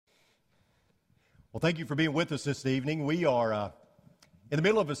Well, thank you for being with us this evening. We are in the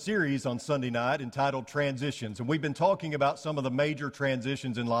middle of a series on Sunday night entitled Transitions, and we've been talking about some of the major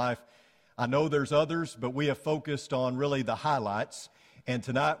transitions in life. I know there's others, but we have focused on really the highlights, and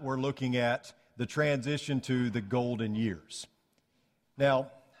tonight we're looking at the transition to the golden years.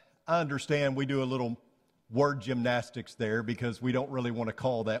 Now, I understand we do a little word gymnastics there because we don't really want to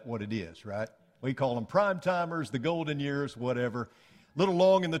call that what it is, right? We call them prime timers, the golden years, whatever. Little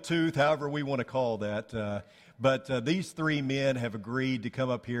long in the tooth, however we want to call that. But these three men have agreed to come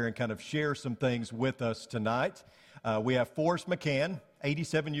up here and kind of share some things with us tonight. We have Forrest McCann,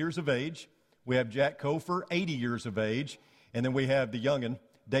 87 years of age. We have Jack Cofer, 80 years of age. And then we have the young'un,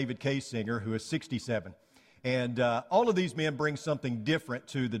 David Kasinger, who is 67. And all of these men bring something different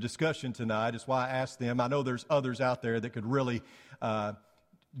to the discussion tonight. That's why I asked them. I know there's others out there that could really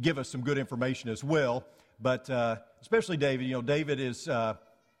give us some good information as well. But especially David, David is,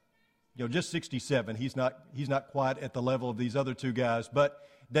 just 67. He's not quite at the level of these other two guys. But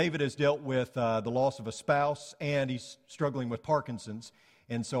David has dealt with the loss of a spouse, and he's struggling with Parkinson's.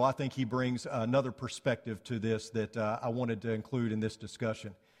 And so I think he brings another perspective to this that I wanted to include in this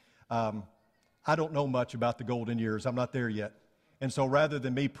discussion. I don't know much about the golden years. I'm not there yet. And so rather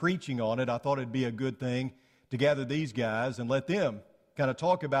than me preaching on it, I thought it'd be a good thing to gather these guys and let them kind of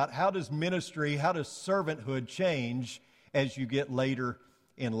talk about how does ministry, how does servanthood change as you get later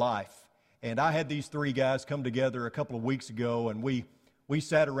in life. And I had these three guys come together a couple of weeks ago, and we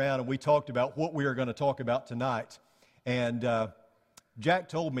sat around and we talked about what we are going to talk about tonight. And Jack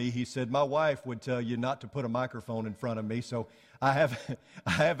told me, he said, my wife would tell you not to put a microphone in front of me, so I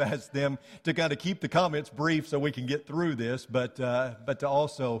have asked them to kind of keep the comments brief so we can get through this, but to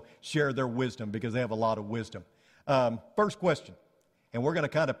also share their wisdom because they have a lot of wisdom. First question. And we're going to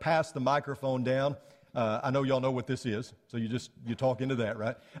kind of pass the microphone down. I know y'all know what this is, so you talk into that,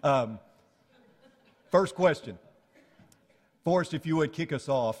 right? First question. Forrest, if you would kick us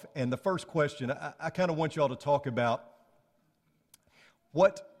off. And the first question, I kind of want y'all to talk about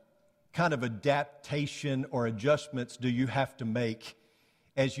what kind of adaptation or adjustments do you have to make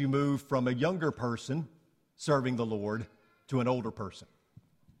as you move from a younger person serving the Lord to an older person?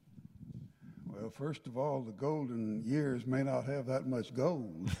 Well, first of all, the golden years may not have that much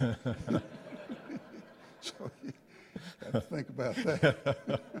gold. So you have to think about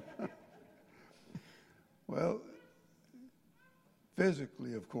that. Well,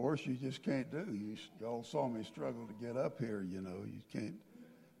 physically, of course, you just can't do. Y'all saw me struggle to get up here,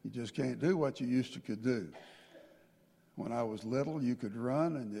 You just can't do what you used to could do. When I was little, you could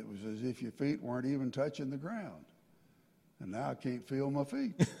run, and it was as if your feet weren't even touching the ground. And now I can't feel my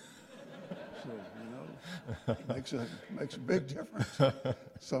feet. So, it makes a big difference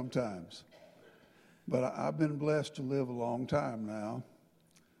sometimes. But I've been blessed to live a long time now,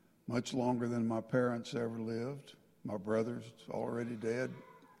 much longer than my parents ever lived. My brother's already dead.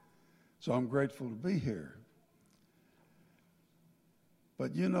 So I'm grateful to be here.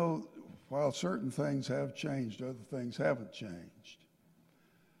 But while certain things have changed, other things haven't changed.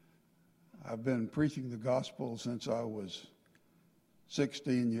 I've been preaching the gospel since I was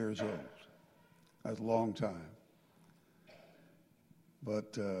 16 years old. That's a long time.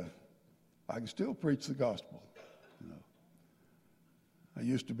 But I can still preach the gospel. I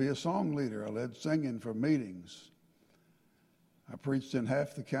used to be a song leader. I led singing for meetings. I preached in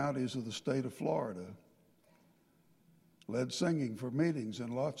half the counties of the state of Florida. Led singing for meetings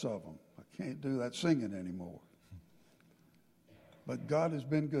in lots of them. I can't do that singing anymore. But God has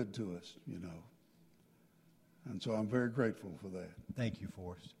been good to us, And so I'm very grateful for that. Thank you,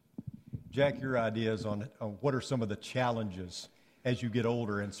 Forrest. Jack, your ideas on what are some of the challenges as you get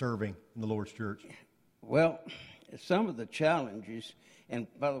older and serving in the Lord's church? Well, some of the challenges, and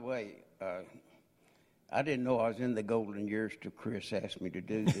by the way, I didn't know I was in the golden years till Chris asked me to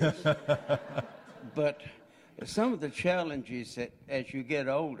do this. But some of the challenges that as you get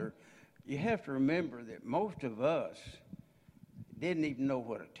older, you have to remember that most of us didn't even know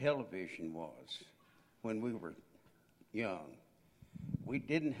what a television was when we were young. We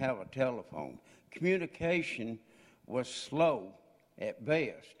didn't have a telephone. Communication was slow at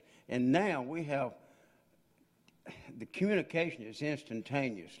best. And now we have, the communication is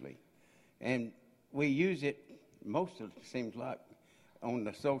instantaneously. And we use it, most of it seems like, on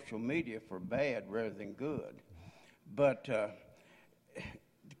the social media for bad rather than good. But the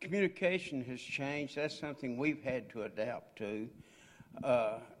communication has changed. That's something we've had to adapt to.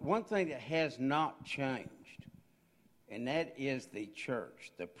 One thing that has not changed, and that is the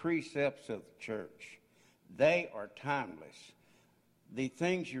church, the precepts of the church. They are timeless. the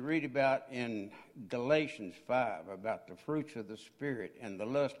things you read about in Galatians 5 about the fruits of the Spirit and the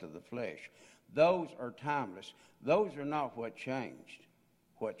lust of the flesh, those are timeless. Those are not what changed.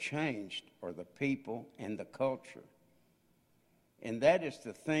 What changed are the people and the culture. And that is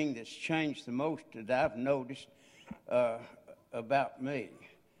the thing that's changed the most that I've noticed about me.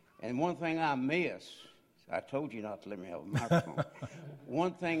 And one thing I miss, I told you not to let me have a microphone.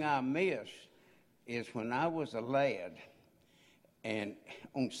 One thing I miss is when I was a lad, and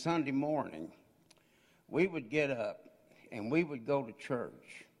on Sunday morning, we would get up and we would go to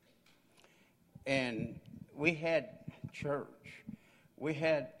church. And we had church. We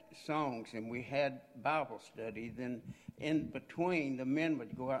had songs and we had Bible study. Then in between, the men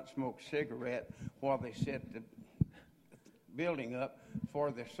would go out and smoke a cigarette while they set the building up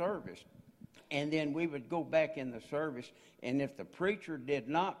for the service. And then we would go back in the service, and if the preacher did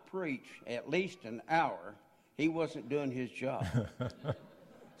not preach at least an hour, he wasn't doing his job.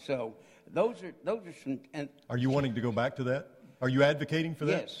 So those are some. And Are you wanting to go back to that? Are you advocating for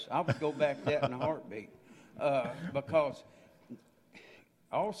that? yes, I would go back to that in a heartbeat. Because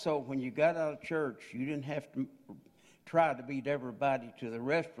also when you got out of church, you didn't have to try to beat everybody to the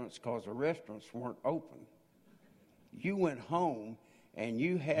restaurants because the restaurants weren't open. You went home and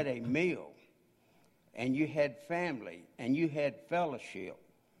you had a meal, and you had family, and you had fellowship.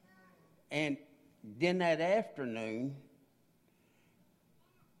 And then that afternoon,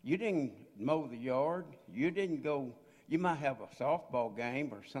 you didn't mow the yard. You didn't go, you might have a softball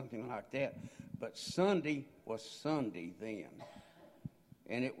game or something like that. But Sunday was Sunday then.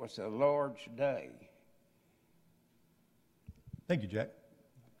 And it was a Lord's day. Thank you, Jack.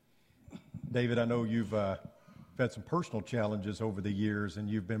 David, I know you've had some personal challenges over the years, and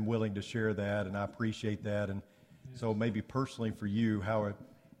you've been willing to share that, and I appreciate that. And so maybe personally for you, how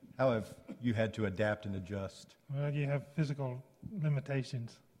have you had to adapt and adjust? Well, you have physical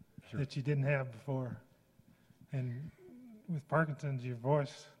limitations that you didn't have before. And with Parkinson's, your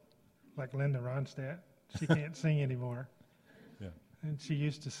voice, like Linda Ronstadt, she can't sing anymore. Yeah. And she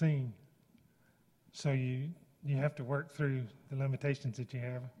used to sing. So you have to work through the limitations that you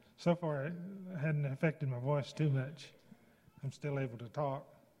have. So far, it hadn't affected my voice too much. I'm still able to talk.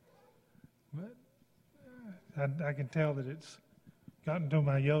 But I can tell that it's gotten to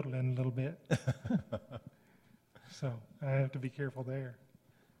my yodeling a little bit. So I have to be careful there.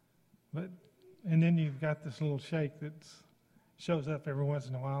 And then you've got this little shake that shows up every once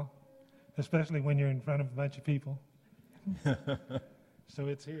in a while, especially when you're in front of a bunch of people. So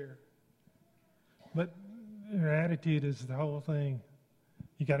it's here. But your attitude is the whole thing.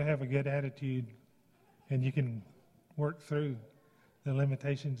 You got to have a good attitude, and you can work through the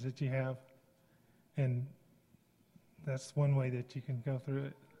limitations that you have. And that's one way that you can go through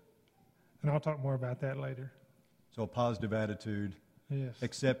it. And I'll talk more about that later. So a positive attitude, Yes,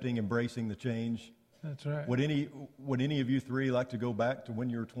 accepting, embracing the change. that's right. Would any of you three like to go back to when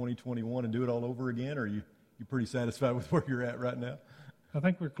you were 20, 21 and do it all over again, or are you pretty satisfied with where you're at right now? I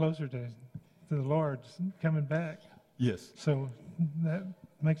think we're closer to the Lord's coming back. Yes, So that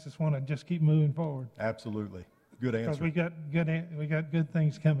makes us want to just keep moving forward. absolutely. Good Because answer. we got good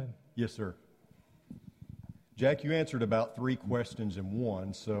things coming. Yes, sir. Jack, you answered about 3 questions in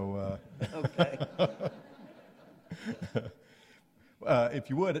one, so Okay. if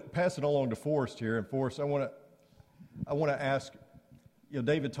you would, pass it along to Forrest here. And Forrest, I want to ask,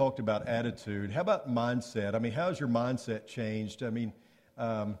 David talked about attitude. How about mindset? I mean, how's your mindset changed? I mean,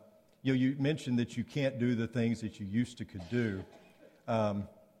 you mentioned that you can't do the things that you used to could do.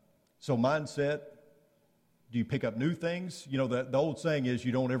 So mindset, do you pick up new things? The old saying is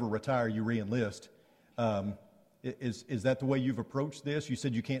you don't ever retire, you re-enlist. Is that the way you've approached this? You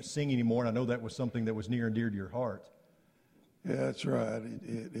said you can't sing anymore, and I know that was something that was near and dear to your heart. Yeah, that's right.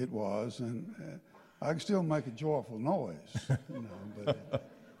 It was, and I can still make a joyful noise, but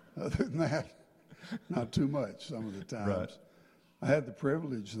other than that, not too much some of the times. Right. I had the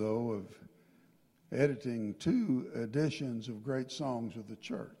privilege, though, of editing 2 editions of Great Songs of the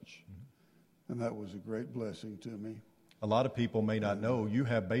Church, and that was a great blessing to me. A lot of people may not know you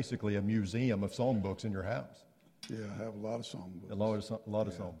have basically a museum of songbooks in your house. Yeah, I have a lot of songbooks. A lot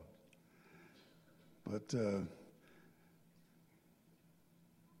of songbooks. But,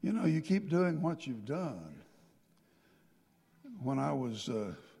 you keep doing what you've done. When I was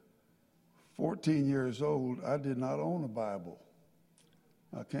 14 years old, I did not own a Bible.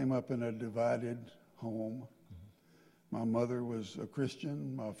 I came up in a divided home. My mother was a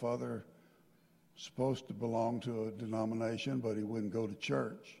Christian. My father supposed to belong to a denomination, but he wouldn't go to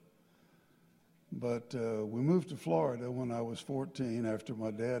church. But we moved to Florida when I was 14 after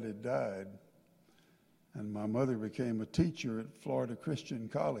my dad had died. And my mother became a teacher at Florida Christian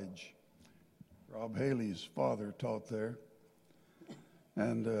College. Rob Haley's father taught there.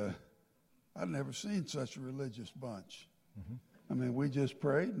 And I'd never seen such a religious bunch. Mm-hmm. I mean, we just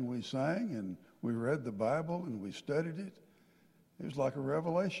prayed and we sang and we read the Bible and we studied it. It was like a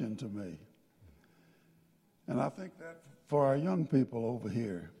revelation to me. And I think that for our young people over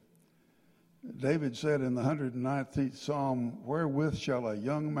here, David said in the 119th Psalm, wherewith shall a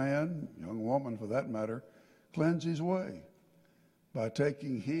young man, young woman for that matter, cleanse his way? By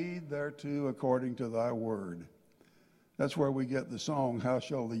taking heed thereto according to thy word. That's where we get the song, How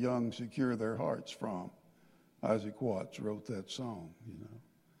Shall the Young Secure Their Hearts from. Isaac Watts wrote that song, you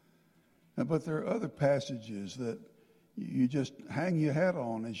know. But there are other passages that you just hang your hat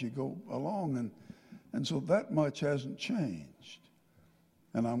on as you go along, and so that much hasn't changed.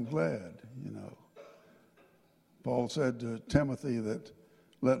 And I'm glad, you know. Paul said to Timothy that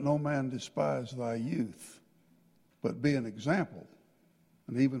let no man despise thy youth, but be an example.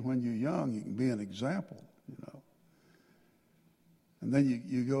 And even when you're young, you can be an example, you know. And then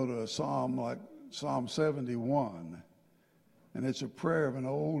you go to a psalm like Psalm 71, and it's a prayer of an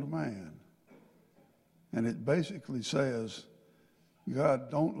old man. And it basically says, God,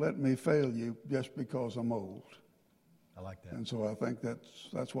 don't let me fail you just because I'm old. I like that. And so I think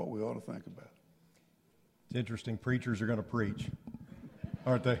that's what we ought to think about. It's interesting. Preachers are going to preach,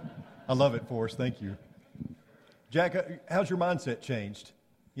 aren't they? I love it, Forrest. Thank you. Jack, how's your mindset changed?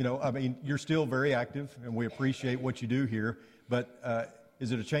 You know, I mean, you're still very active, and we appreciate what you do here, but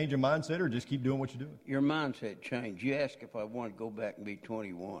is it a change in mindset or just keep doing what you're doing? Your mindset changed. You asked if I want to go back and be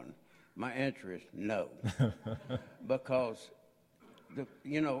 21. My answer is no. Because,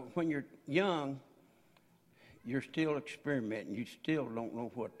 you know, when you're young, you're still experimenting. You still don't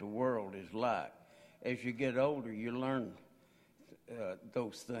know what the world is like. As you get older, you learn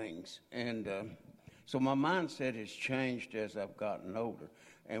those things. And so my mindset has changed as I've gotten older.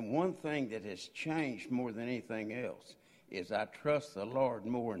 And one thing that has changed more than anything else is I trust the Lord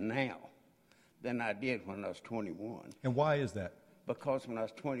more now than I did when I was 21. And why is that? Because when I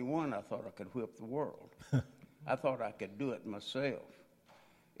was 21, I thought I could whip the world. I thought I could do it myself.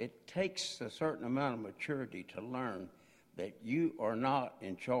 It takes a certain amount of maturity to learn that you are not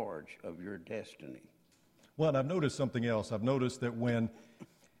in charge of your destiny. Well, and I've noticed something else. I've noticed that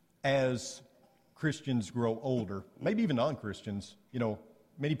as Christians grow older, maybe even non-Christians, you know,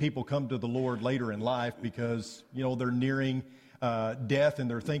 many people come to the Lord later in life because, you know, they're nearing death and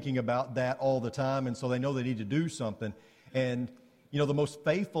they're thinking about that all the time, and so they know they need to do something. And, you know, the most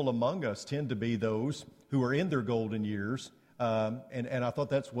faithful among us tend to be those who are in their golden years. And I thought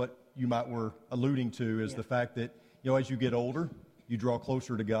that's what you were alluding to is the fact that, you know, as you get older, you draw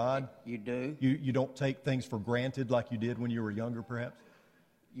closer to God. You do. You don't take things for granted like you did when you were younger, perhaps.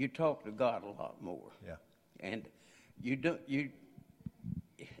 You talk to God a lot more. Yeah. And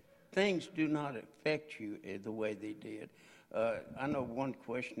things do not affect you the way they did. I know one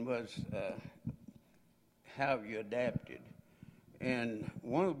question was, how have you adapted? And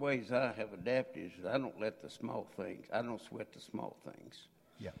one of the ways I have adapted is I don't let the small things, I don't sweat the small things.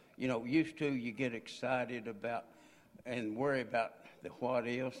 Yeah. You know, used to you get excited about and worry about the what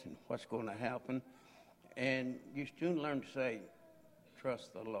ifs and what's going to happen. And you soon learn to say,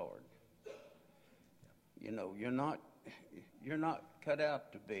 trust the Lord. You know, you're not cut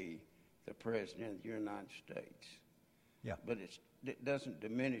out to be the President of the United States. Yeah. But it doesn't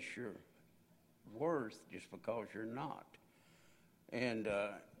diminish your worth just because you're not. And,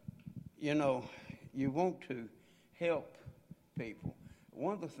 you know, you want to help people.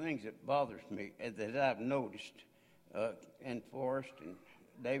 One of the things that bothers me that I've noticed, and Forrest and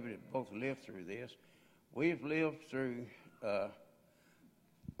David have both lived through this, we've lived through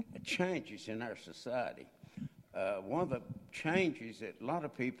changes in our society. One of the changes that a lot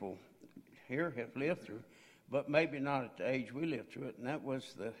of people here have lived through, but maybe not at the age we lived through it, and that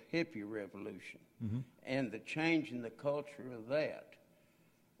was the hippie revolution and the change in the culture of that.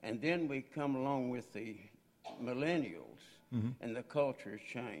 And then we come along with the millennials, and the culture has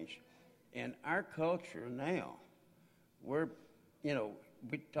changed. In our culture now, we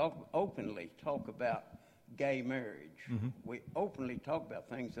openly talk about gay marriage. We openly talk about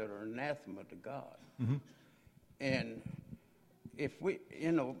things that are anathema to God. And if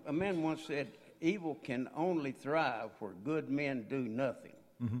a man once said, evil can only thrive where good men do nothing.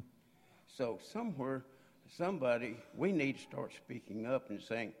 So somebody, we need to start speaking up and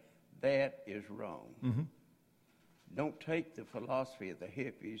saying, that is wrong. Don't take the philosophy of the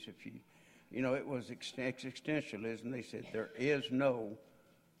hippies. It was existentialism. They said there is no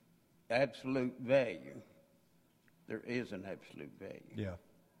absolute value. There is an absolute value. Yeah.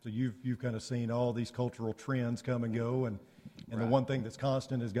 So you've kind of seen all these cultural trends come and go, and Right. the one thing that's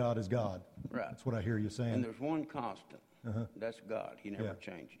constant is God is God. Right. That's what I hear you saying. And there's one constant. That's God. He never Yeah.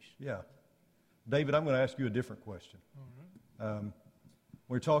 changes. Yeah. David, I'm going to ask you a different question.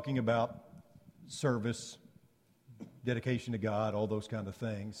 We're talking about service, dedication to God, all those kind of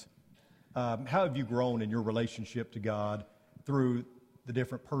things. How have you grown in your relationship to God through the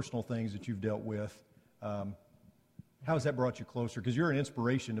different personal things that you've dealt with? How has that brought you closer? Because you're an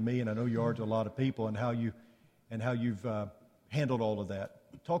inspiration to me, and I know you are to a lot of people, and how you've handled all of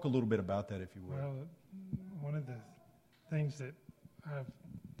that. Talk a little bit about that, if you would. Well, one of the things that I've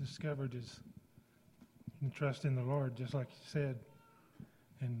discovered is trust in the Lord, just like you said.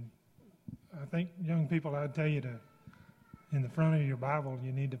 And I think young people, I'd tell you to, in the front of your Bible,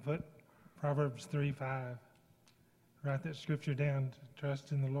 you need to put Proverbs 3:5. Write that scripture down, to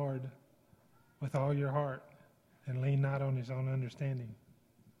trust in the Lord with all your heart and lean not on his own understanding.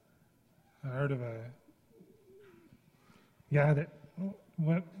 I heard of a guy that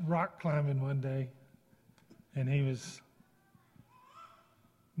went rock climbing one day, and he was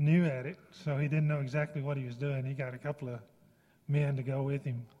new at it, so he didn't know exactly what he was doing. He got a couple of men to go with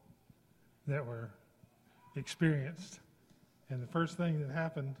him that were experienced. And the first thing that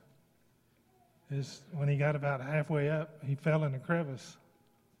happened is when he got about halfway up, he fell in a crevice.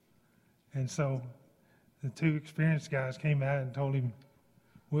 And so the two experienced guys came out and told him,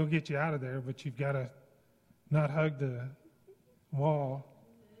 we'll get you out of there, but you've got to not hug the wall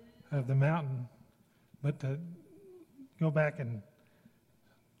of the mountain, but to go back and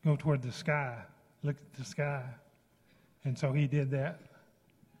go toward the sky, look at the sky. And so he did that.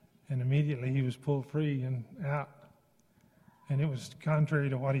 And immediately he was pulled free and out. And it was contrary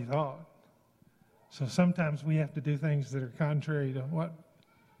to what he thought. So sometimes we have to do things that are contrary to what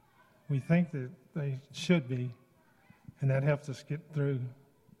we think that they should be. And that helps us get through.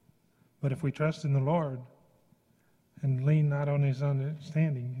 But if we trust in the Lord and lean not on his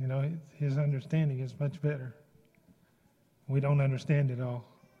understanding, his understanding is much better. We don't understand it all.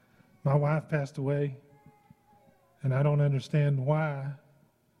 My wife passed away, and I don't understand why,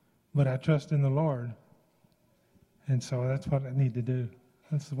 but I trust in the Lord. And so that's what I need to do.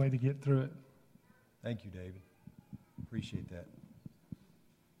 That's the way to get through it. Thank you, David. Appreciate that.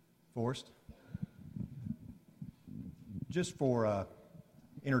 Forrest? Just for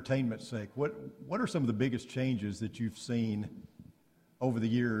entertainment's sake, what are some of the biggest changes that you've seen over the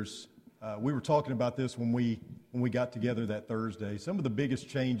years? We were talking about this when we got together that Thursday. Some of the biggest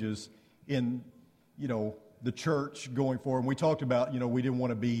changes in, the church going forward. And we talked about, we didn't want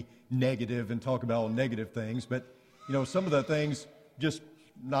to be negative and talk about all negative things, but, some of the things just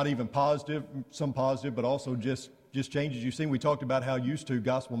not even positive, some positive, but also just changes you've seen. We talked about how used to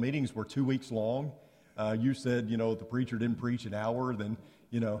gospel meetings were 2 weeks long. You said, the preacher didn't preach an hour. Then,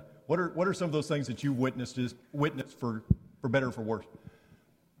 what are some of those things that you witnessed for better or for worse?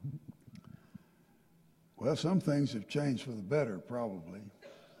 Well, some things have changed for the better, probably.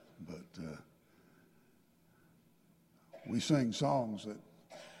 But we sing songs that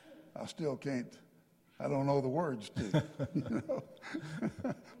I still I don't know the words to,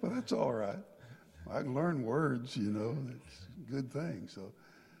 But that's all right. I can learn words, it's a good thing. So,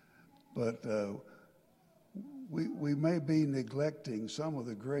 but we may be neglecting some of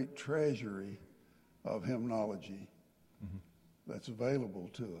the great treasury of hymnology that's available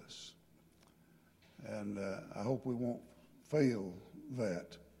to us. And I hope we won't fail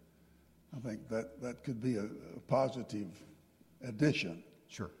that. I think that could be a positive addition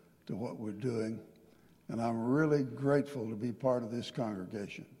to what we're doing. And I'm really grateful to be part of this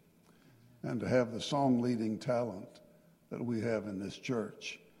congregation and to have the song leading talent that we have in this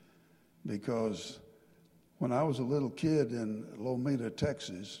church. Because when I was a little kid in Lomita,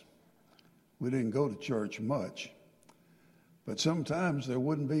 Texas, we didn't go to church much. But sometimes there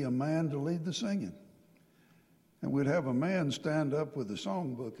wouldn't be a man to lead the singing. And we'd have a man stand up with the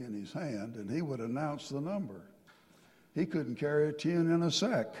songbook in his hand, and he would announce the number. He couldn't carry a tune in a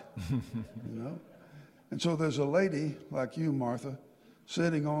sack, And so there's a lady like you, Martha,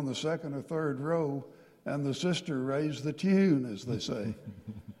 sitting on the second or third row, and the sister raised the tune, as they say.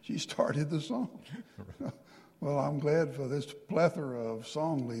 She started the song. Well, I'm glad for this plethora of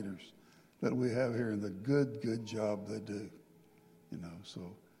song leaders that we have here and the good job they do.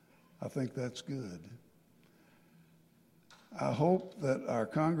 So I think that's good. I hope that our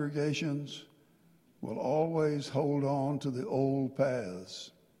congregations will always hold on to the old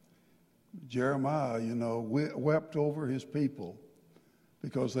paths. Jeremiah, wept over his people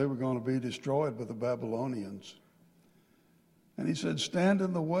because they were going to be destroyed by the Babylonians. And he said, stand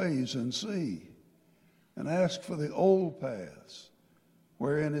in the ways and see, and ask for the old paths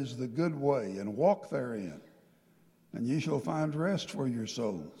wherein is the good way, and walk therein, and ye shall find rest for your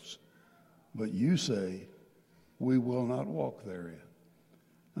souls. But you say, we will not walk therein.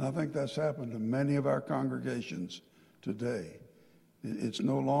 And I think that's happened to many of our congregations today. It's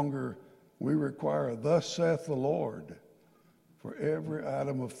no longer, we require, thus saith the Lord, for every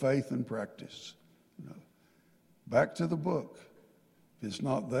item of faith and practice. Back to the book. If it's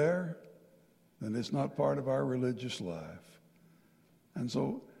not there, then it's not part of our religious life. And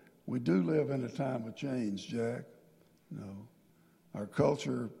so we do live in a time of change, Jack. Our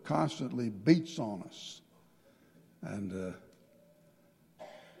culture constantly beats on us. And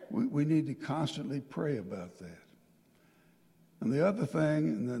we need to constantly pray about that. And the other thing,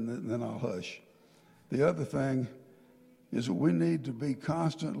 and then I'll hush. The other thing is that we need to be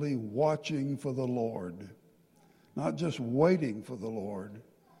constantly watching for the Lord. Not just waiting for the Lord,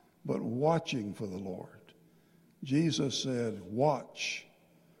 but watching for the Lord. Jesus said, watch,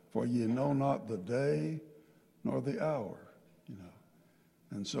 for ye know not the day nor the hour.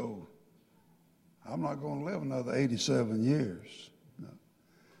 And so I'm not going to live another 87 years. No.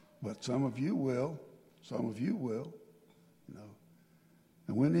 But some of you will. Some of you will.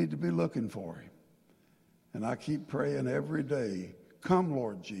 And we need to be looking for him. And I keep praying every day, come,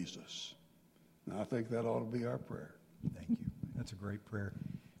 Lord Jesus. And I think that ought to be our prayer. Thank you. That's a great prayer.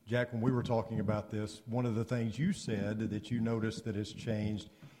 Jack, when we were talking about this, one of the things you said that you noticed that has changed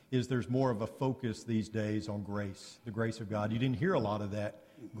is there's more of a focus these days on grace, the grace of God. You didn't hear a lot of that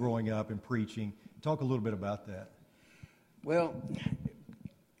growing up and preaching. Talk a little bit about that. Well,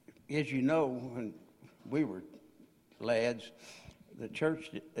 as you know, when we were lads, the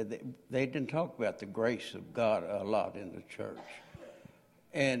church, they didn't talk about the grace of God a lot in the church.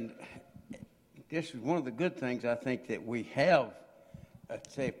 And this is one of the good things I think that we have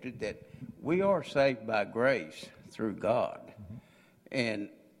accepted, that we are saved by grace through God. Mm-hmm. And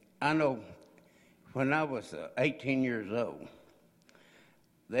I know when I was 18 years old,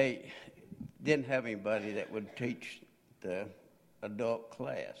 they didn't have anybody that would teach the adult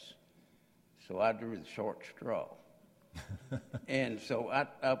class. So I drew the short straw. And so I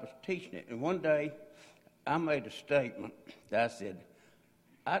was teaching it. And one day I made a statement that I said,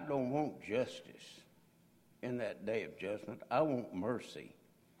 I don't want justice in that day of judgment. I want mercy,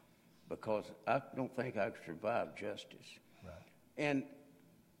 because I don't think I could survive justice. Right. And,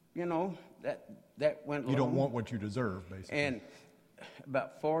 that went You don't want what you deserve, basically. And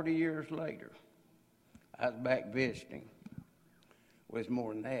about 40 years later, I was back visiting. It was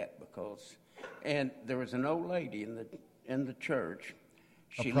more than that, and there was an old lady in the church.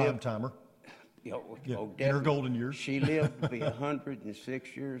 She prime timer. In her golden years. She lived to be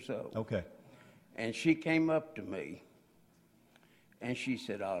 106 years old. Okay. And she came up to me, and she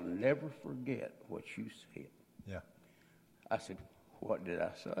said, I'll never forget what you said. Yeah. I said, what did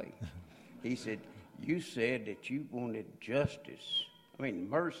I say? He said, you said that you wanted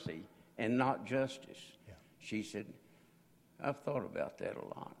mercy and not justice. Yeah. She said, I've thought about that a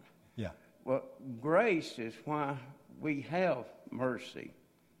lot. Yeah. Well, grace is why we have mercy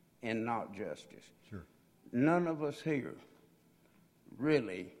and not justice. Sure. None of us here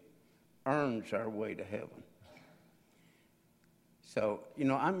really earns our way to heaven. So, I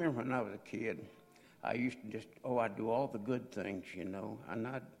remember when I was a kid, I used to just, I'd do all the good things, and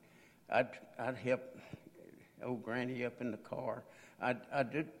I'd help old Granny up in the car.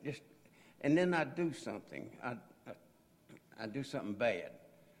 I'd do just, and then I'd do something. I'd do something bad,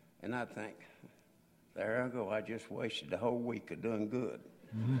 and I'd think, there I go, I just wasted the whole week of doing good.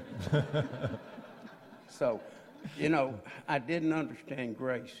 Mm-hmm. So, I didn't understand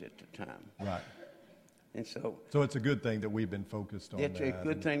grace at the time. Right. And so it's a good thing that we've been focused on it's a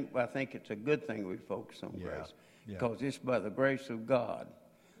good thing. I think it's a good thing we focus on grace. Yeah. Because it's by the grace of God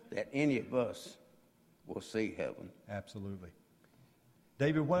that any of us will see heaven. Absolutely.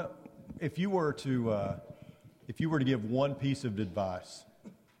 David, if you were to give one piece of advice,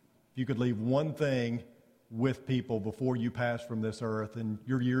 if you could leave one thing with people before you pass from this earth, and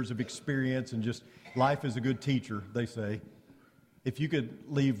your years of experience and just life is a good teacher, they say, if you could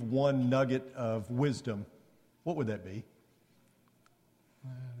leave one nugget of wisdom, what would that be?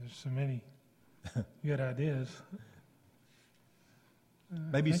 There's so many good ideas.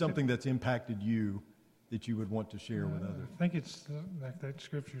 Maybe something that's impacted you that you would want to share with others. I think it's like that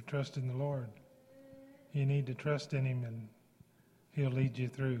scripture, trust in the Lord. You need to trust in him, and he'll lead you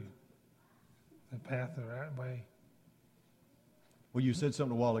through the path the right way. Well, you said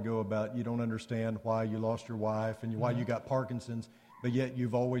something a while ago about you don't understand why you lost your wife and why you got Parkinson's, but yet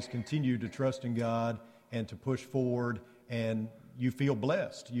you've always continued to trust in God and to push forward, and you feel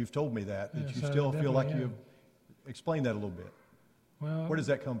blessed. You've told me that you still feel like you have. Explain that a little bit. Well, Where does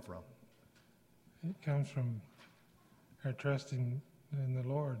that come from? it comes from our trust in the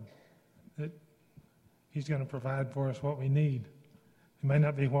Lord, that He's going to provide for us what we need. It may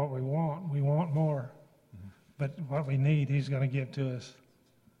not be what we want more, but what we need, He's going to give to us,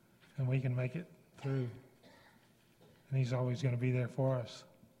 and we can make it through. And He's always going to be there for us.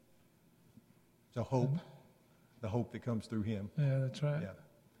 So hope, the hope that comes through Him. Yeah, that's right. Yeah.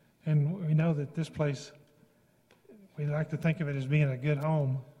 And we know that this place, we like to think of it as being a good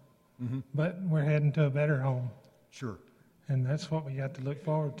home, but we're heading to a better home. Sure. And that's what we got to look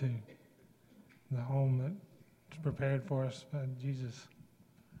forward to. The home that's prepared for us by Jesus.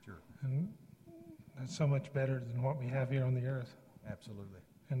 Sure. And that's so much better than what we have here on the earth. Absolutely.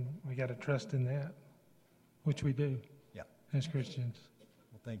 And we got to trust in that, which we do Yeah. as Christians.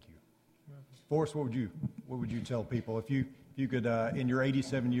 Well, thank you. Forrest, what would you tell people if you could, in your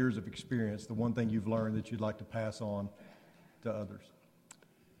 87 years of experience, the one thing you've learned that you'd like to pass on to others?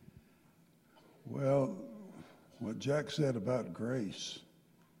 Well, what Jack said about grace,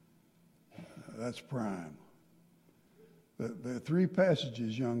 that's prime. There are three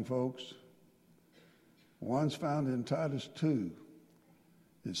passages, young folks. One's found in Titus 2.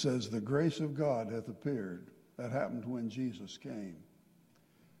 It says, the grace of God hath appeared. That happened when Jesus came.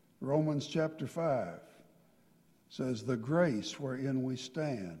 Romans chapter 5 says, the grace wherein we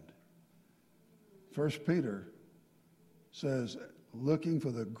stand. 1 Peter says, looking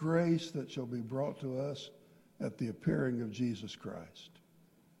for the grace that shall be brought to us at the appearing of Jesus Christ.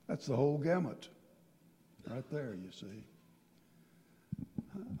 That's the whole gamut right there, you see.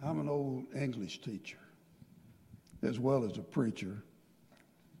 I'm an old English teacher as well as a preacher.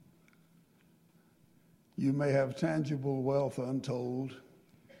 You may have tangible wealth untold,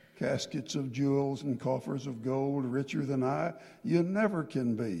 caskets of jewels and coffers of gold richer than I. You never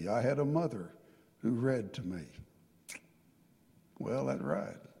can be. I had a mother who read to me. Well, that's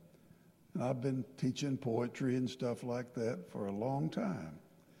right. And I've been teaching poetry and stuff like that for a long time.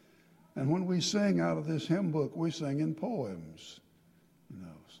 And when we sing out of this hymn book, we sing in poems. You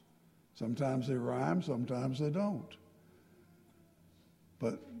know, sometimes they rhyme, sometimes they don't.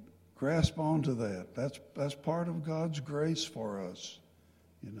 But grasp onto that. That's part of God's grace for us,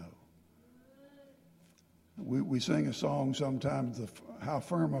 you know. We sing a song sometimes, how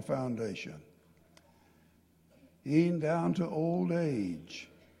firm a foundation. E'en down to old age,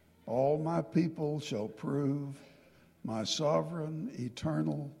 all my people shall prove my sovereign,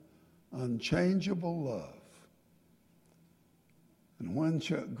 eternal, unchangeable love. And when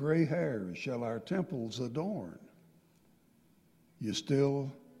gray hairs shall our temples adorn, you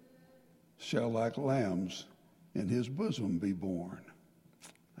still shall like lambs in his bosom be born.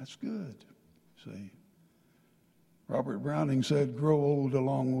 That's good, see. Robert Browning said, grow old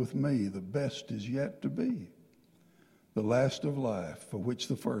along with me, the best is yet to be, the last of life for which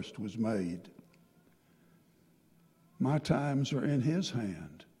the first was made. My times are in his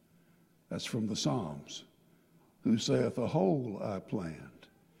hand. That's from the Psalms. Who saith, the whole I planned.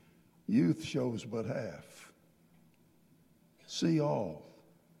 Youth shows but half. See all,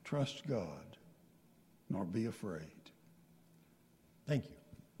 trust God, nor be afraid. Thank you.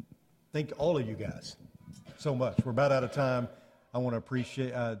 Thank all of you guys so much. We're about out of time. I want to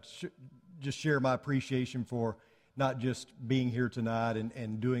appreciate, just share my appreciation for not just being here tonight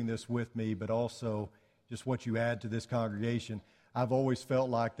and doing this with me, but also just what you add to this congregation. I've always felt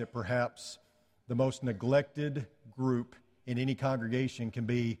like that perhaps the most neglected group in any congregation can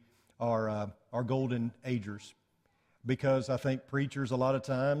be our golden agers. Because I think preachers, a lot of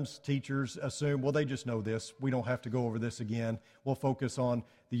times, teachers assume, well, they just know this. We don't have to go over this again. We'll focus on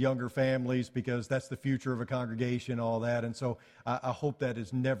the younger families because that's the future of a congregation, all that. And so I hope that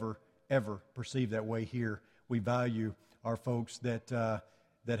is never, ever perceived that way here. We value our folks that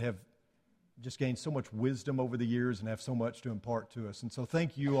have just gained so much wisdom over the years and have so much to impart to us. And so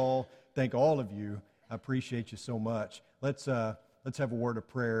thank you all. Thank all of you. I appreciate you so much. Let's have a word of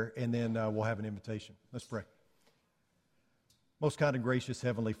prayer, and then we'll have an invitation. Let's pray. Most kind and gracious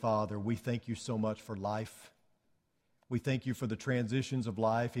Heavenly Father, we thank you so much for life. We thank you for the transitions of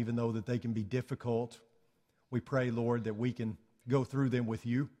life, even though that they can be difficult. We pray, Lord, that we can go through them with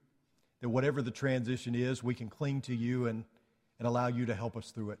you, that whatever the transition is, we can cling to you and allow you to help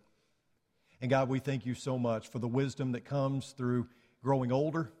us through it. And God, we thank you so much for the wisdom that comes through growing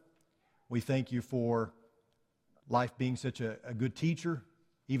older. We thank you for life being such a good teacher,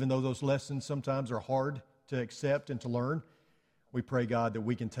 even though those lessons sometimes are hard to accept and to learn. We pray, God, that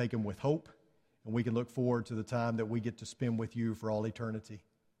we can take them with hope, and we can look forward to the time that we get to spend with you for all eternity.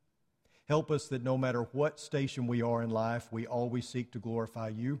 Help us that no matter what station we are in life, we always seek to glorify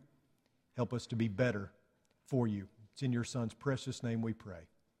you. Help us to be better for you, It's in your Son's precious name we pray.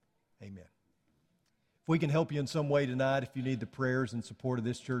 Amen. If we can help you in some way tonight, if you need the prayers and support of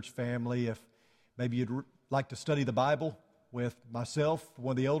this church family, if maybe you'd like to study the Bible with myself,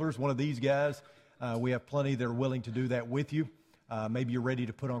 one of the elders, one of these guys, we have plenty that are willing to do that with you. Maybe you're ready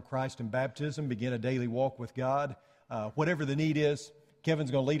to put on Christ in baptism, begin a daily walk with God. Whatever the need is,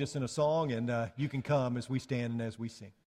 Kevin's going to lead us in a song, and you can come as we stand and as we sing.